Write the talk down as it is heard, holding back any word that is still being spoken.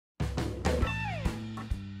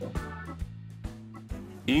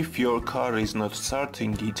If your car is not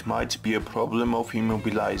starting, it might be a problem of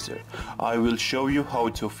Immobilizer. I will show you how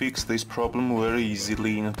to fix this problem very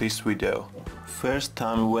easily in this video. First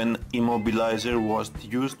time when Immobilizer was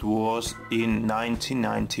used was in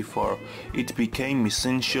 1994. It became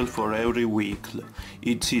essential for every vehicle.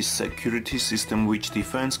 It is a security system which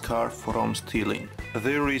defends car from stealing.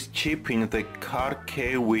 There is chip in the car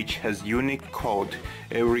key which has unique code.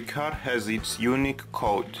 Every car has its unique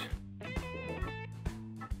code.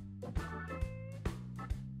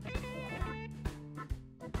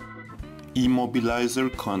 Immobilizer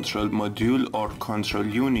control module or control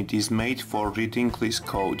unit is made for reading this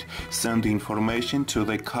code. Send information to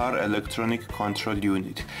the car electronic control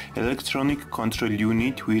unit. Electronic control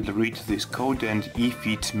unit will read this code, and if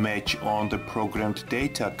it match on the programmed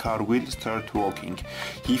data, car will start working.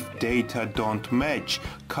 If data don't match,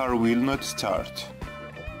 car will not start.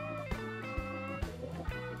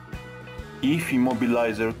 If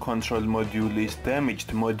Immobilizer control module is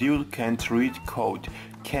damaged, module can't read code,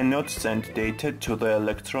 cannot send data to the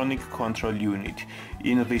electronic control unit.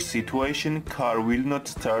 In this situation, car will not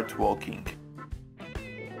start working.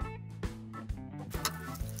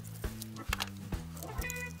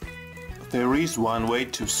 There is one way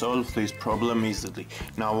to solve this problem easily.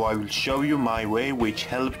 Now I will show you my way which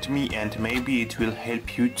helped me, and maybe it will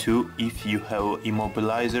help you too if you have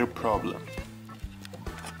Immobilizer problem.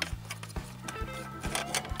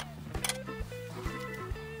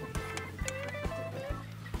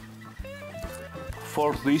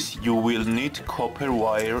 For this you will need copper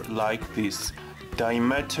wire like this,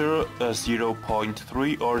 diameter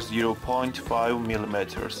 0.3 or 0.5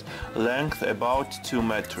 millimeters, length about 2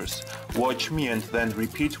 meters. Watch me and then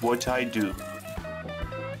repeat what I do.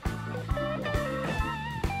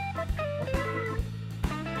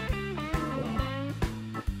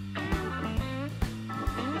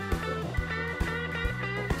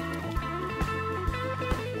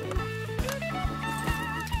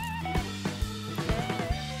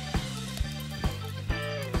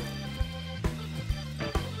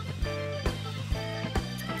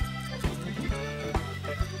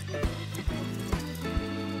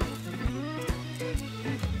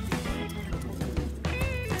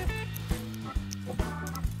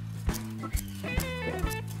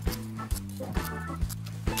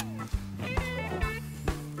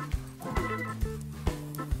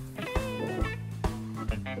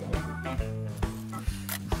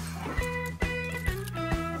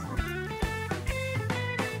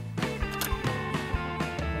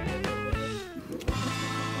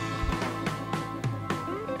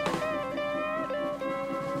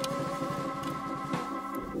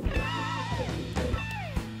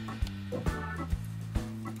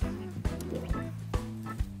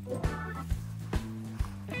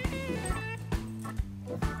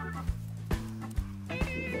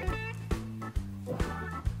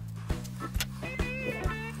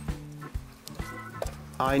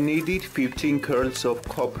 I needed 15 curls of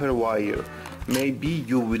copper wire. Maybe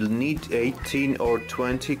you will need 18 or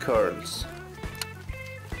 20 curls.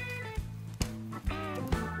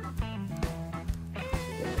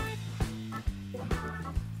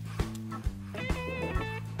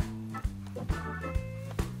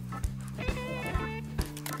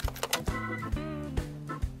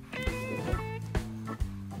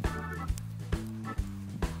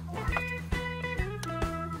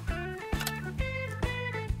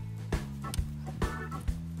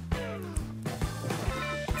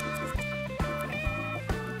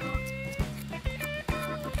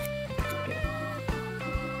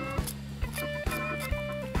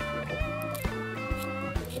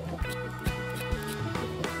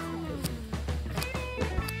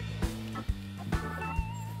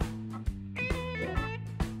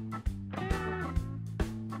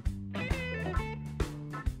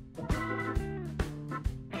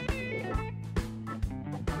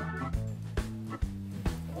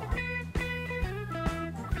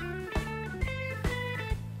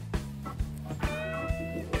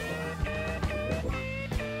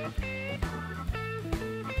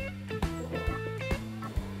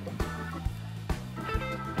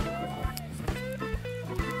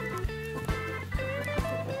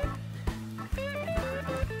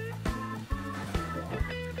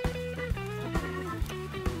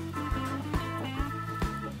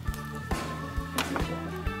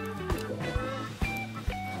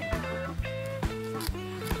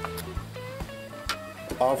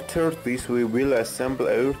 After this we will assemble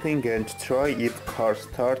everything and try if car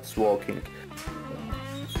starts working.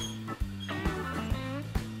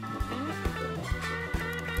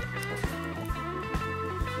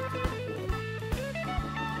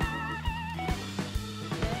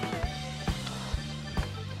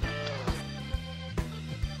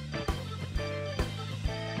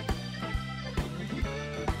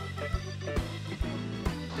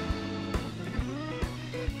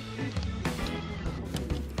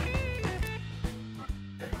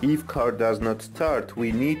 If car does not start,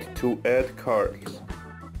 we need to add curls.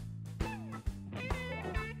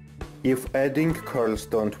 If adding curls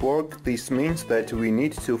don't work, this means that we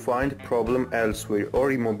need to find problem elsewhere or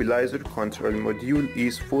Immobilizer control module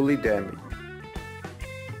is fully damaged.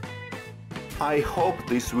 I hope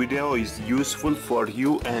this video is useful for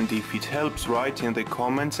you, and if it helps, write in the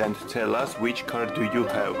comments and tell us which car do you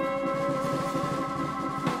have.